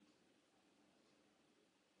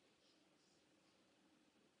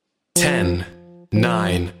10,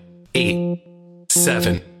 9, 8,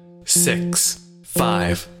 7, 6,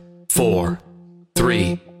 5, 4,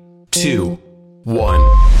 3, 2, 1.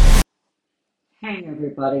 Hey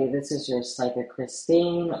everybody, this is your Psychic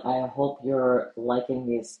Christine. I hope you're liking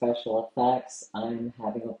these special effects. I'm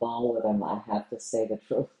having a ball with them, I have to say the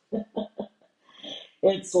truth.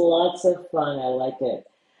 It's lots of fun, I like it.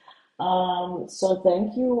 So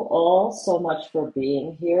thank you all so much for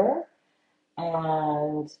being here,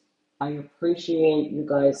 and I appreciate you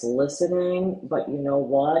guys listening, but you know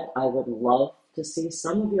what? I would love to see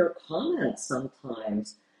some of your comments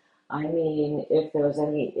sometimes. I mean, if there's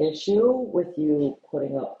any issue with you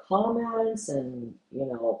putting up comments and,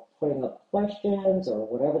 putting up questions or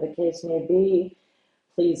whatever the case may be,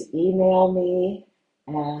 please email me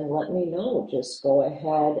and let me know. Just go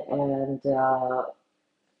ahead and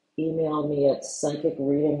email me at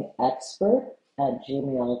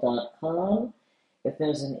psychicreadingexpert@gmail.com. If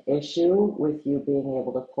there's an issue with you being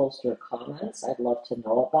able to post your comments, I'd love to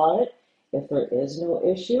know about it. If there is no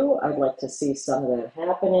issue, I'd like to see some of that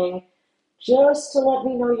happening, just to let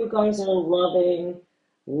me know you guys are loving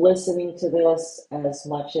listening to this as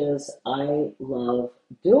much as I love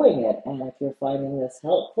doing it. And if you're finding this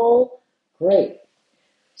helpful, great.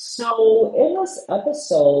 So in this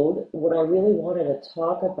episode, what I really wanted to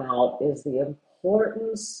talk about is the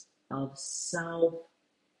importance of self-confidence.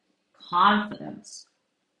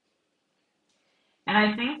 And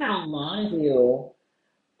I think that a lot of you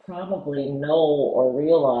probably know or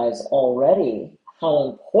realize already how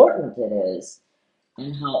important it is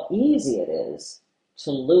and how easy it is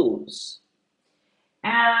to lose.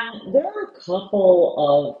 And there are a couple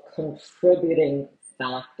of contributing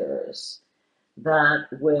factors that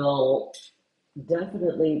will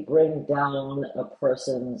definitely bring down a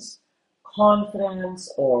person's confidence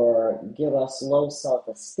or give us low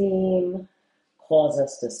self-esteem, cause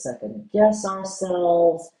us to second guess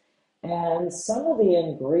ourselves. And some of the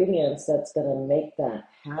ingredients that's going to make that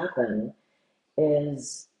happen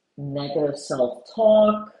is negative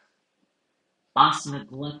self-talk, us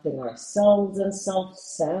neglecting ourselves and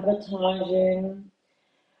self-sabotaging.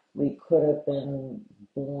 We could have been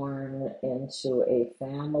born into a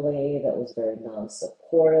family that was very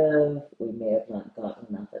non-supportive. We may have not gotten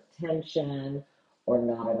enough attention or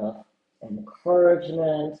not enough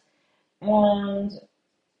encouragement. And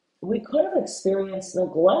we could have experienced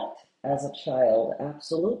neglect as a child,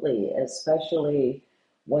 absolutely, especially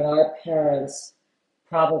when our parents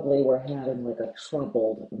probably were having like a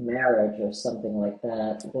troubled marriage or something like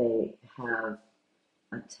that. They have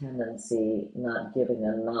a tendency not giving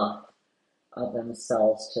enough of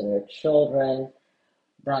themselves to their children.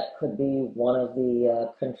 That could be one of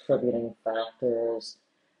the contributing factors.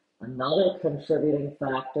 Another contributing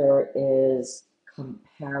factor is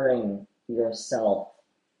comparing yourself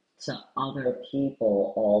to other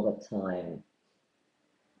people all the time,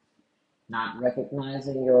 not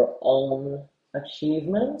recognizing your own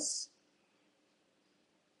achievements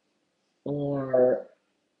or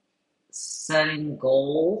setting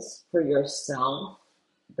goals for yourself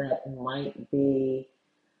that might be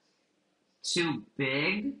too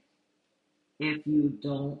big if you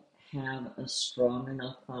don't have a strong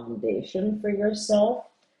enough foundation for yourself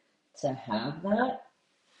to have that,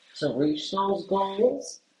 to reach those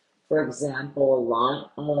goals. For example, a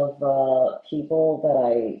lot of people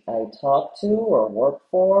that I talk to or work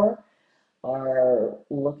for are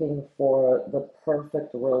looking for the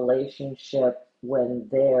perfect relationship when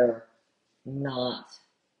they're not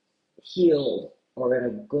healed or in a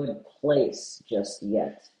good place just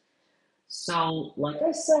yet. So, like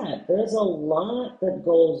I said, there's a lot that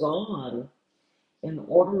goes on in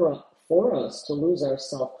order for us to lose our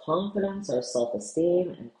self-confidence, our self-esteem,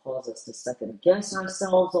 and cause us to second guess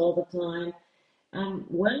ourselves all the time. And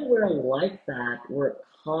when we're like that, we're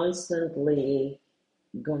constantly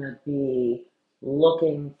going to be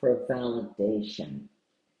looking for validation.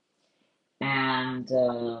 And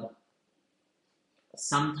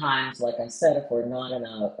sometimes, like I said, if we're not in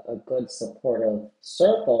a good supportive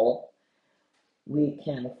circle, we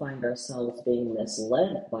can find ourselves being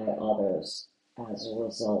misled by others as a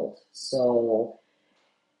result. So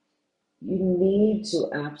you need to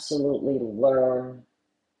absolutely learn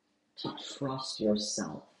to trust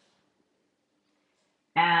yourself.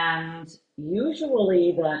 And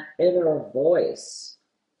usually that inner voice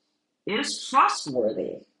is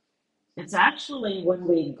trustworthy. It's actually when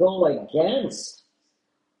we go against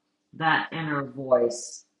that inner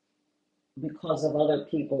voice because of other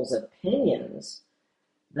people's opinions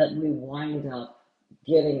that we wind up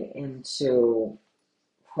getting into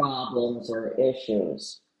problems or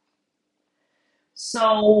issues.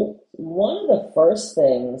 So, one of the first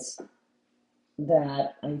things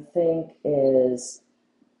that I think is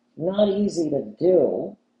not easy to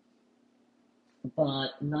do,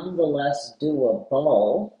 but nonetheless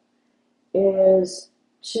doable, is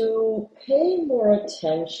to pay more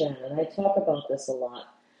attention. And I talk about this a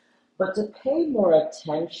lot, but to pay more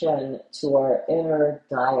attention to our inner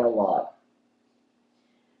dialogue.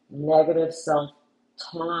 Negative self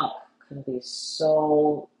talk can be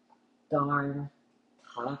so darn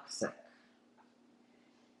toxic.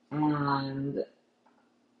 And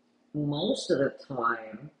most of the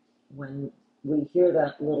time, when we hear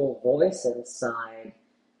that little voice inside,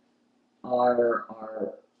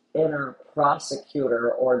 our inner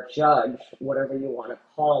prosecutor or judge, whatever you want to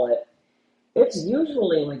call it, it's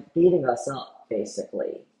usually like beating us up,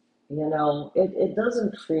 basically. It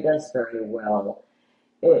doesn't treat us very well.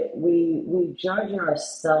 We judge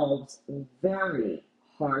ourselves very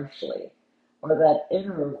harshly, or that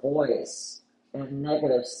inner voice and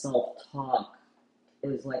negative self-talk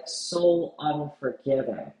is like so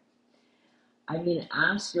unforgiving. I mean,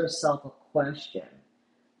 ask yourself a question.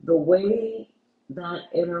 The way that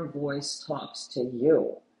inner voice talks to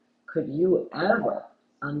you, could you ever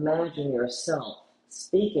imagine yourself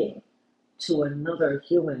speaking to another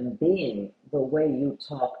human being the way you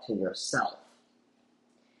talk to yourself?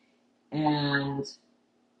 And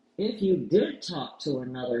if you did talk to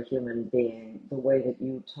another human being the way that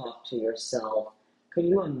you talk to yourself, can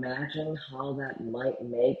you imagine how that might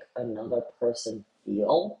make another person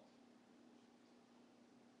feel?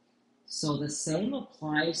 So the same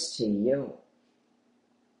applies to you.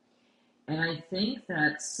 And I think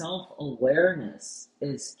that self-awareness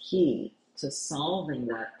is key to solving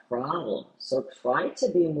that problem. So try to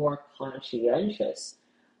be more conscientious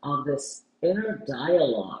of this inner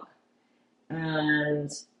dialogue.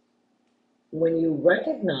 And when you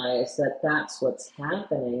recognize that that's what's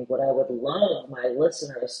happening, what I would love my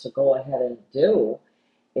listeners to go ahead and do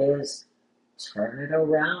is turn it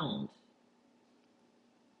around.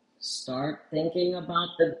 Start thinking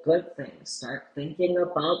about the good things. Start thinking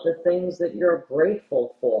about the things that you're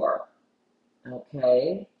grateful for.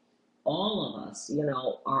 Okay? All of us,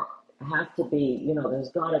 have to be,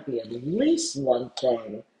 there's got to be at least one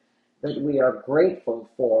thing that we are grateful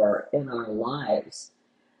for in our lives.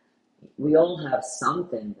 We all have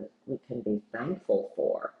something that we can be thankful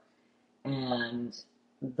for. And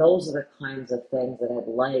those are the kinds of things that I'd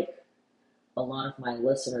like a lot of my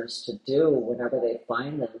listeners to do whenever they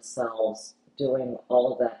find themselves doing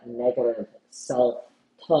all of that negative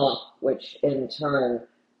self-talk, which in turn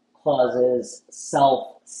causes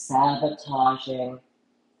self-sabotaging.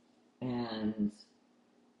 And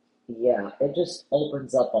yeah, it just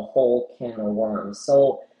opens up a whole can of worms.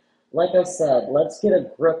 So, like I said, let's get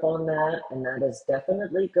a grip on that. And that is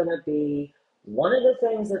definitely going to be one of the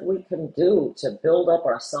things that we can do to build up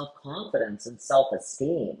our self-confidence and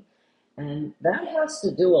self-esteem. And that has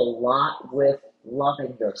to do a lot with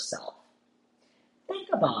loving yourself. Think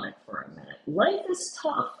about it for a minute. Life is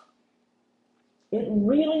tough. It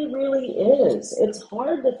really, really is. It's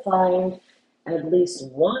hard to find at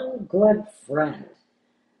least one good friend,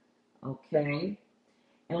 okay?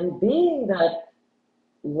 And being that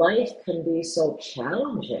life can be so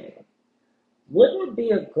challenging, wouldn't it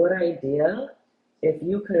be a good idea if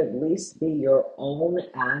you could at least be your own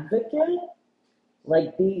advocate?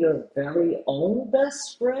 Like be your very own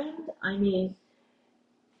best friend? I mean,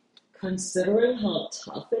 considering how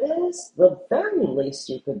tough it is, the very least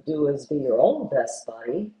you could do is be your own best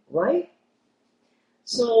buddy, right?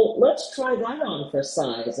 So let's try that on for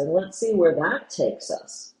size and let's see where that takes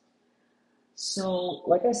us. So,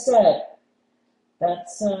 like I said,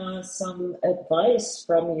 that's some advice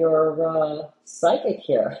from your psychic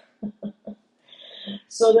here.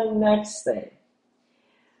 So the next thing,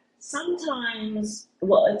 sometimes,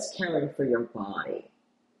 well, it's caring for your body.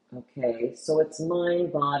 Okay, so it's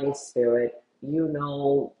mind, body, spirit. You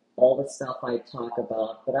know all the stuff I talk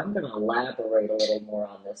about, but I'm going to elaborate a little more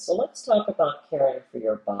on this. So let's talk about caring for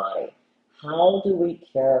your body. How do we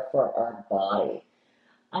care for our body?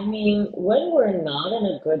 I mean, when we're not in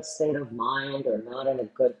a good state of mind or not in a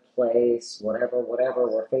good place, whatever,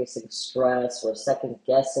 we're facing stress, we're second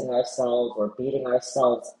guessing ourselves, we're beating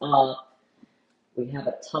ourselves up, we have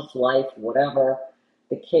a tough life, whatever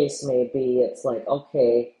the case may be, it's like,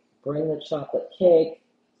 okay, bring the chocolate cake,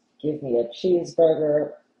 give me a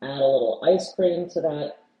cheeseburger, add a little ice cream to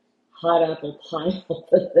that hot apple pie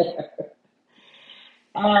over there.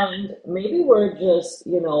 And maybe we're just,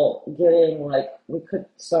 getting like, we could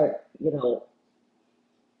start,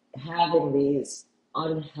 having these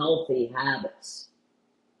unhealthy habits.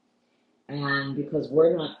 And because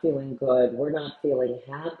we're not feeling good, we're not feeling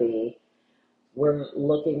happy, we're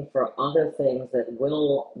looking for other things that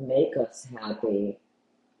will make us happy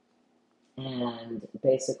and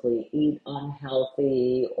basically eat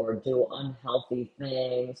unhealthy or do unhealthy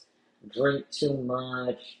things, drink too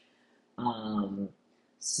much, um,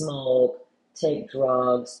 smoke, take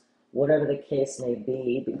drugs, whatever the case may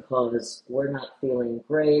be, because we're not feeling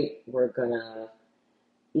great, we're gonna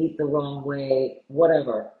eat the wrong way,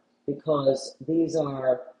 whatever, because these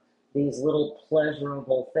are these little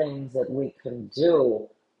pleasurable things that we can do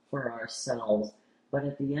for ourselves. But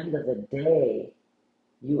at the end of the day,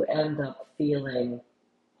 you end up feeling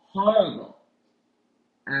horrible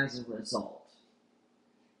as a result.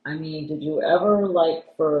 I mean, did you ever,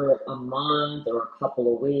 like, for a month or a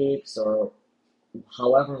couple of weeks or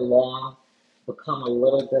however long, become a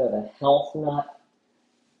little bit of a health nut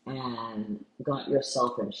and got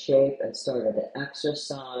yourself in shape and started to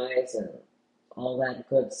exercise and all that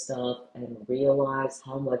good stuff and realize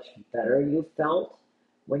how much better you felt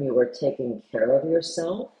when you were taking care of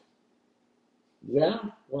yourself? Yeah,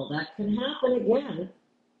 well, that can happen again.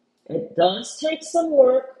 It does take some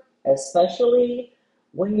work, especially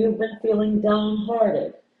when you've been feeling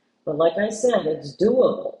downhearted. But like I said, it's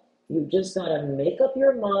doable. You just got to make up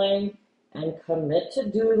your mind and commit to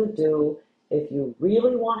do the do. If you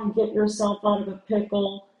really want to get yourself out of a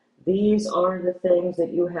pickle, these are the things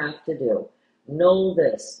that you have to do. Know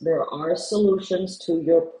this, there are solutions to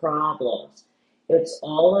your problems. It's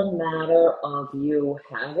all a matter of you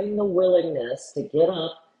having the willingness to get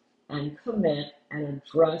up and commit and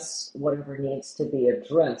address whatever needs to be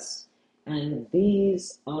addressed. And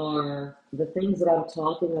these are the things that I'm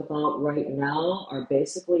talking about right now are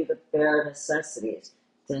basically the bare necessities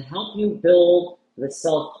to help you build the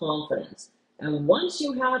self-confidence. And once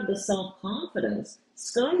you have the self-confidence,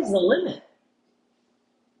 sky's the limit.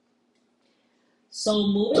 So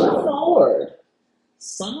moving forward,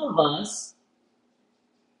 some of us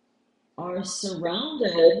are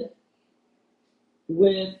surrounded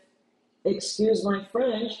with, excuse my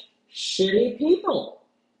French, shitty people.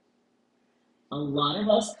 A lot of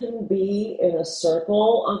us can be in a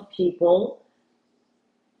circle of people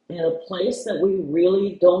in a place that we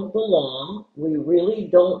really don't belong, we really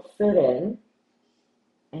don't fit in,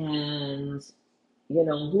 and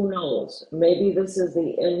who knows? Maybe this is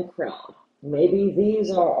the in crowd. Maybe these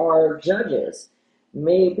are our judges.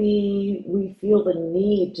 Maybe we feel the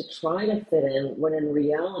need to try to fit in when in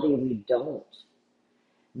reality we don't.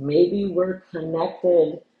 Maybe we're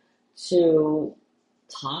connected to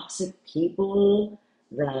toxic people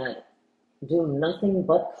that do nothing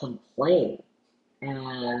but complain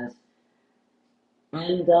and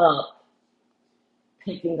end up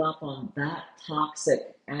picking up on that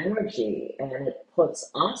toxic energy, and it puts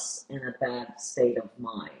us in a bad state of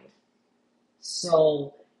mind.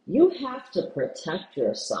 So you have to protect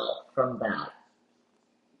yourself from that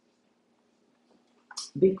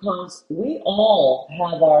because we all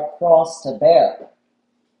have our cross to bear.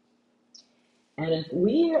 And if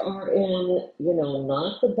we are in,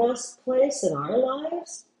 not the best place in our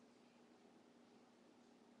lives,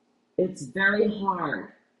 it's very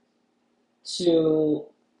hard to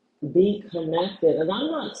be connected. And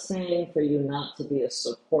I'm not saying for you not to be a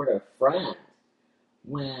supportive friend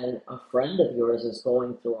when a friend of yours is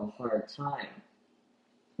going through a hard time.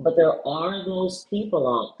 But there are those people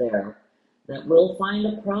out there that will find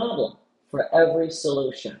a problem for every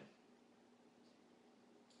solution.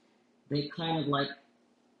 They kind of like,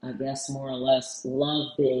 I guess more or less,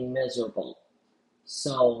 love being miserable.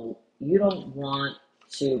 So you don't want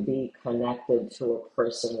to be connected to a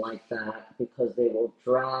person like that because they will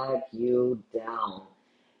drag you down.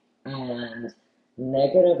 And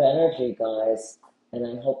negative energy, guys, and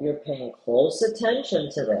I hope you're paying close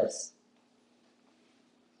attention to this,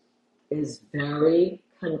 is very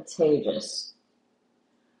contagious.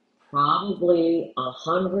 Probably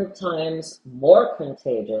 100 times more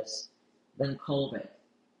contagious than COVID.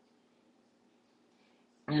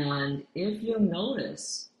 And if you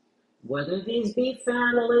notice, whether these be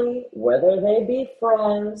family, whether they be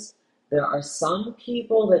friends, there are some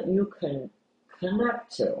people that you can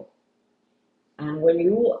connect to. And when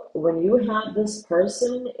you have this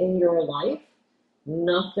person in your life,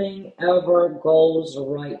 nothing ever goes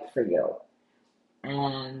right for you.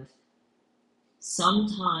 And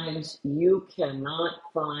sometimes you cannot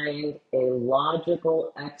find a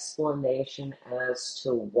logical explanation as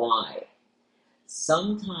to why.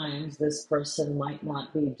 Sometimes this person might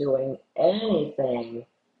not be doing anything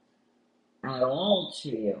at all to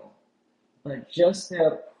you, but just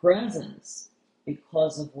their presence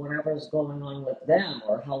because of whatever's going on with them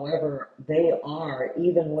or however they are,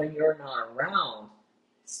 even when you're not around,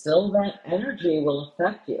 still that energy will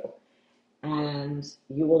affect you. And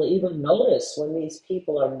you will even notice when these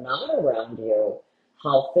people are not around you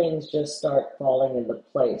how things just start falling into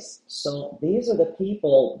place. So these are the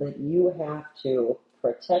people that you have to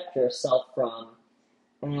protect yourself from,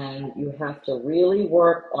 and you have to really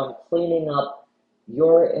work on cleaning up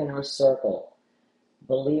your inner circle.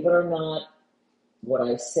 Believe it or not, what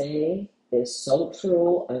I say is so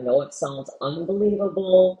true. I know it sounds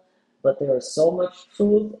unbelievable, but there is so much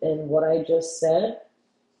truth in what I just said.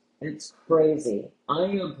 It's crazy. I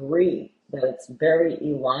agree that it's very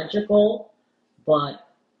illogical, but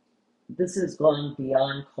this has gone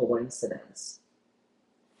beyond coincidence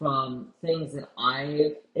from things that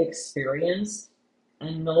I've experienced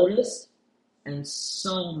and noticed, and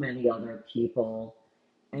so many other people,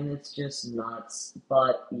 and it's just nuts.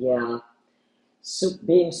 But yeah,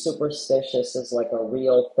 being superstitious is like a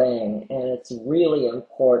real thing, and it's really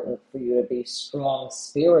important for you to be strong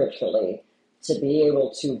spiritually to be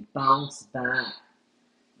able to bounce back.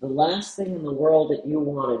 The last thing in the world that you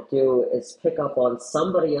want to do is pick up on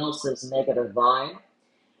somebody else's negative vibe,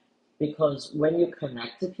 because when you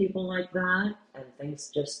connect to people like that and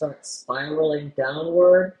things just start spiraling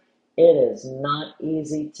downward, it is not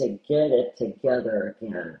easy to get it together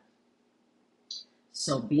again.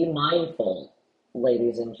 So be mindful,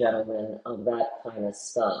 ladies and gentlemen, of that kind of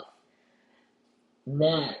stuff.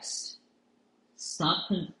 Next, stop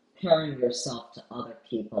comparing yourself to other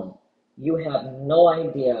people. You have no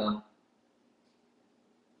idea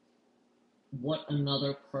what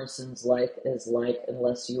another person's life is like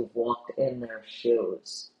unless you've walked in their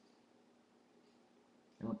shoes.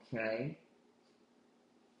 Okay?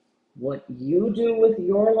 What you do with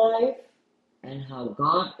your life and how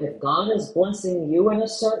God, if God is blessing you in a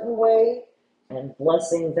certain way and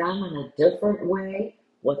blessing them in a different way,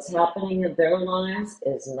 what's happening in their lives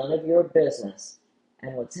is none of your business.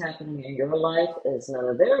 And what's happening in your life is none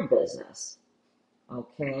of their business.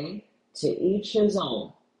 Okay? To each his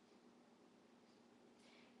own.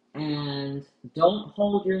 And don't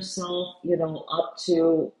hold yourself, up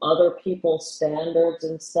to other people's standards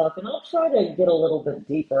and stuff. And I'll try to get a little bit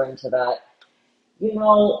deeper into that.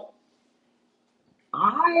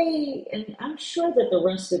 And I'm sure that the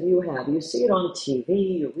rest of you have. You see it on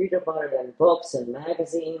TV, you read about it in books and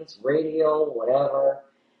magazines, radio, whatever.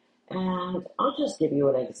 And I'll just give you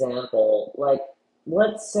an example. Like,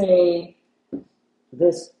 let's say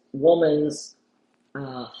this woman's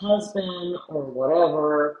husband or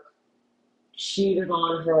whatever cheated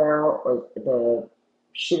on her, or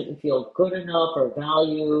she didn't feel good enough or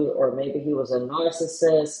valued, or maybe he was a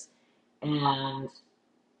narcissist, and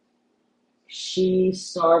she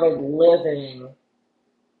started living,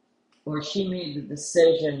 or she made the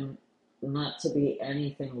decision not to be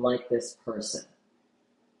anything like this person.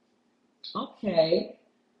 Okay,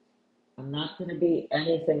 I'm not going to be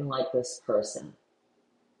anything like this person.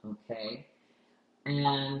 Okay,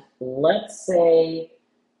 and let's say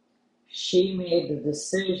she made the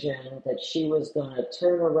decision that she was going to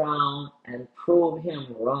turn around and prove him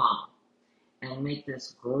wrong and make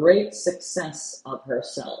this great success of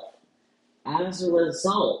herself as a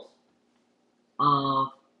result of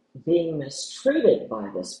being mistreated by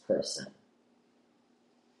this person.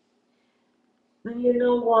 Then you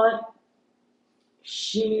know what?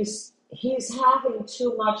 He's having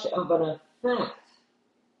too much of an effect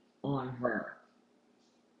on her.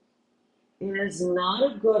 It is not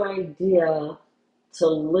a good idea to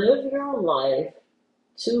live your life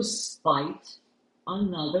to spite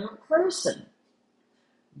another person.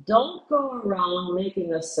 Don't go around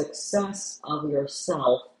making a success of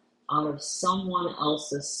yourself out of someone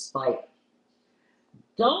else's spite.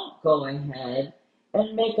 Don't go ahead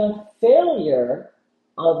and make a failure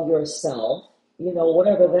of yourself,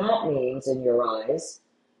 whatever that means in your eyes,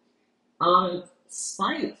 out of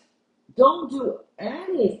spite. Don't do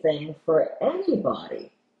anything for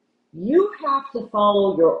anybody. You have to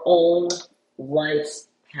follow your own life's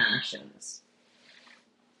passions.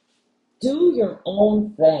 Do your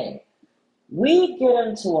own thing. We get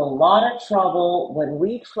into a lot of trouble when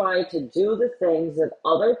we try to do the things that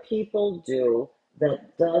other people do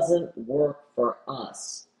that doesn't work for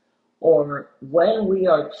us, or when we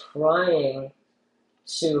are trying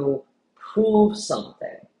to prove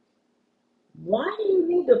something. Why do you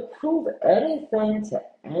need to prove anything to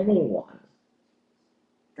anyone?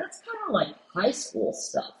 That's kind of like high school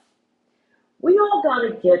stuff. We all got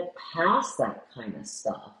to get past that kind of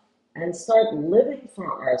stuff and start living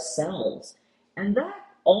for ourselves. And that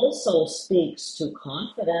also speaks to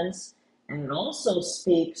confidence, and it also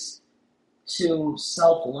speaks to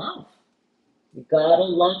self-love. You gotta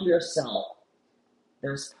love yourself.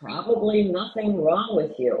 There's probably nothing wrong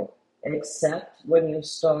with you except when you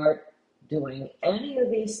start doing any of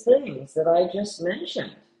these things that I just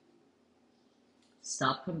mentioned.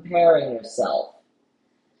 Stop comparing yourself.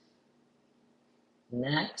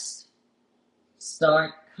 Next,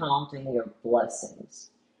 start counting your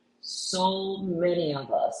blessings. So many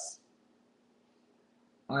of us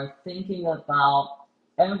are thinking about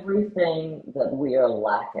everything that we are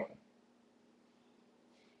lacking.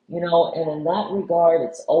 And in that regard,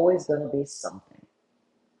 it's always going to be something.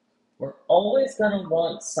 We're always going to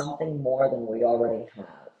want something more than we already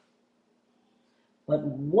have. But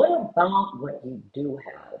what about what you do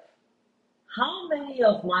have? How many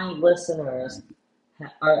of my listeners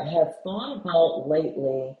have thought about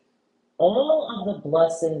lately all of the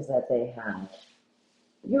blessings that they have?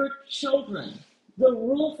 Your children, the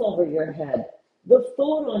roof over your head, the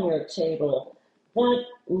food on your table, that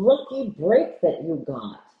lucky break that you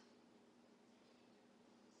got.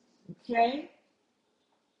 Okay?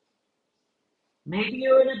 Maybe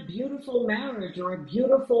you're in a beautiful marriage or a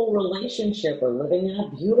beautiful relationship or living in a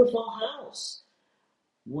beautiful house.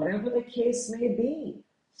 Whatever the case may be,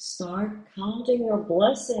 start counting your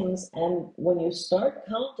blessings. And when you start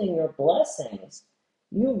counting your blessings,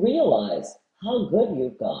 you realize how good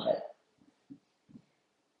you've got it.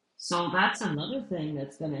 So that's another thing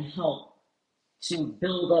that's going to help to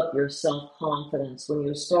build up your self-confidence when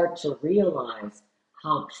you start to realize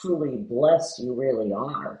how truly blessed you really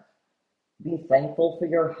are. Be thankful for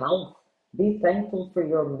your health. Be thankful for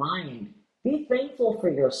your mind. Be thankful for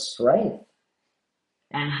your strength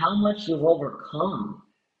and how much you've overcome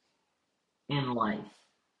in life.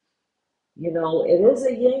 It is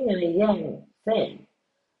a yin and a yang thing.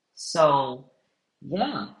 So,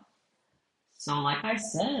 yeah. So, like I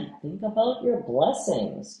said, think about your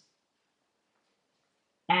blessings.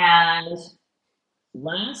 And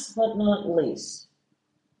last but not least,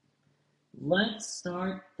 let's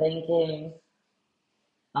start thinking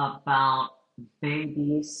about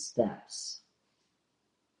baby steps.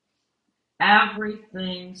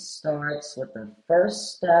 Everything starts with the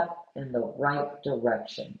first step in the right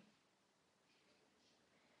direction.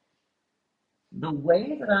 The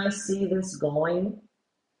way that I see this going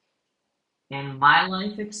in my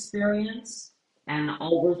life experience and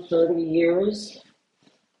over 30 years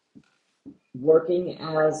working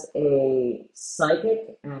as a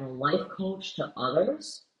psychic and a life coach to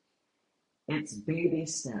others, it's baby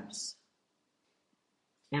steps.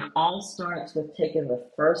 It all starts with taking the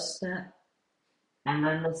first step, and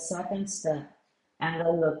then the second step, and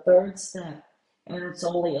then the third step, and it's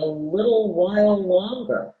only a little while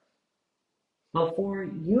longer before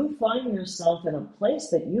you find yourself in a place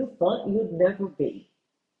that you thought you'd never be.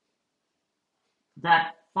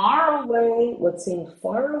 That far away, what seemed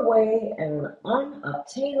far away and an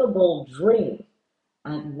unattainable dream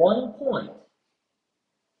at one point,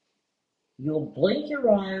 you'll blink your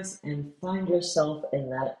eyes and find yourself in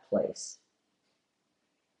that place.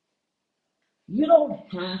 You don't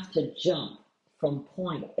have to jump from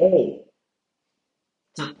point A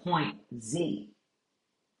to point Z.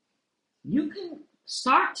 You can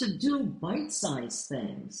start to do bite-sized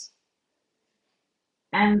things.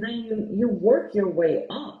 And then you work your way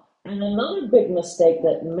up. And another big mistake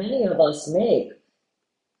that many of us make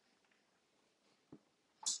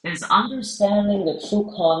is understanding the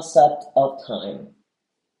true concept of time.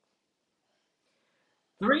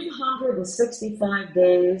 365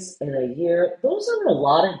 days in a year, those are a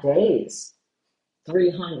lot of days.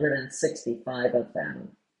 365 of them.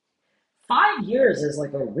 5 years is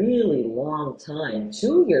like a really long time.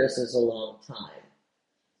 2 years is a long time.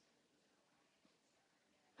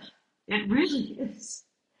 It really is.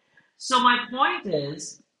 So my point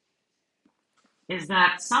is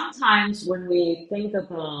that sometimes when we think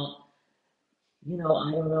about,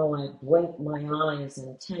 I don't know, I blinked my eyes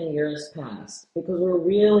and 10 years passed, because we're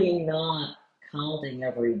really not counting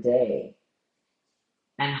every day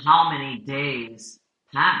and how many days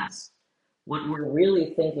passed. What we're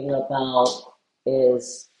really thinking about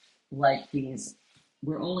is like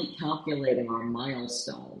we're only calculating our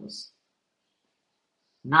milestones,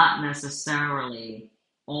 not necessarily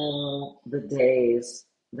all the days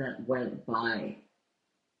that went by.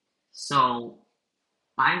 So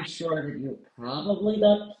I'm sure that you probably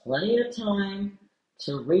got plenty of time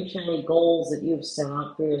to reach any goals that you've set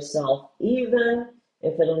out for yourself, even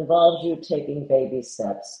if it involves you taking baby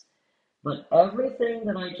steps. But everything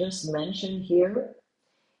that I just mentioned here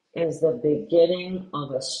is the beginning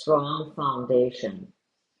of a strong foundation,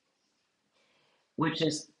 which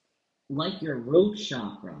is like your root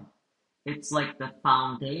chakra. It's like the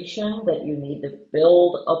foundation that you need to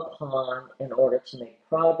build upon in order to make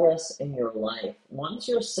progress in your life. Once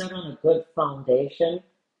you're set on a good foundation,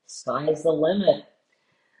 sky's the limit.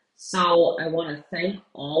 So I want to thank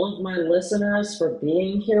all of my listeners for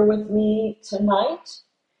being here with me tonight.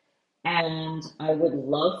 And I would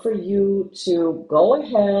love for you to go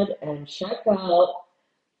ahead and check out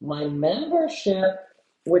my membership,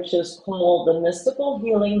 which is called the Mystical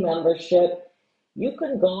Healing Membership. You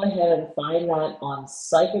can go ahead and find that on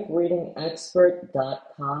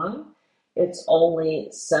psychicreadingexpert.com. It's only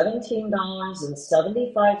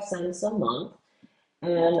 $17.75 a month.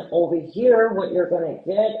 And over here, what you're going to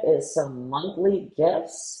get is some monthly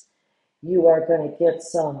gifts. You are going to get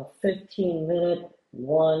some 15-minute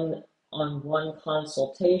one-on-one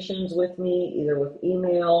consultations with me, either with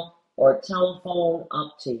email or telephone,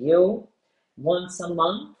 up to you, once a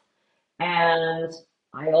month. And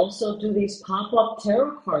I also do these pop-up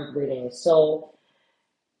tarot card readings. So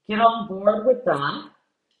get on board with that.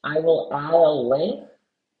 I will add a link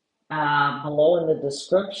below in the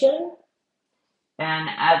description and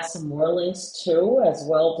add some more links too, as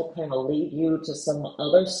well, to kind of lead you to some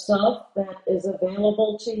other stuff that is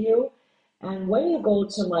available to you. And when you go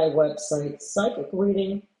to my website,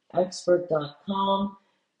 psychicreadingexpert.com,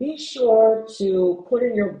 be sure to put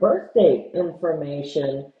in your birth date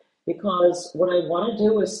information, because what I want to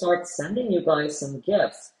do is start sending you guys some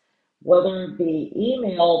gifts, whether it be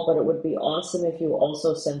email, but it would be awesome if you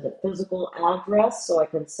also sent a physical address so I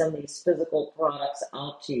can send these physical products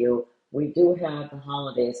out to you. We do have the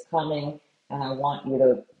holidays coming, and I want you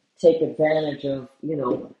to take advantage of,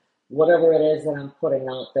 whatever it is that I'm putting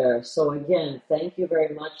out there. So again, thank you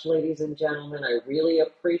very much, ladies and gentlemen. I really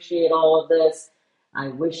appreciate all of this. I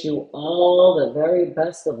wish you all the very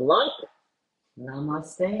best of luck.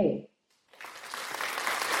 Namaste.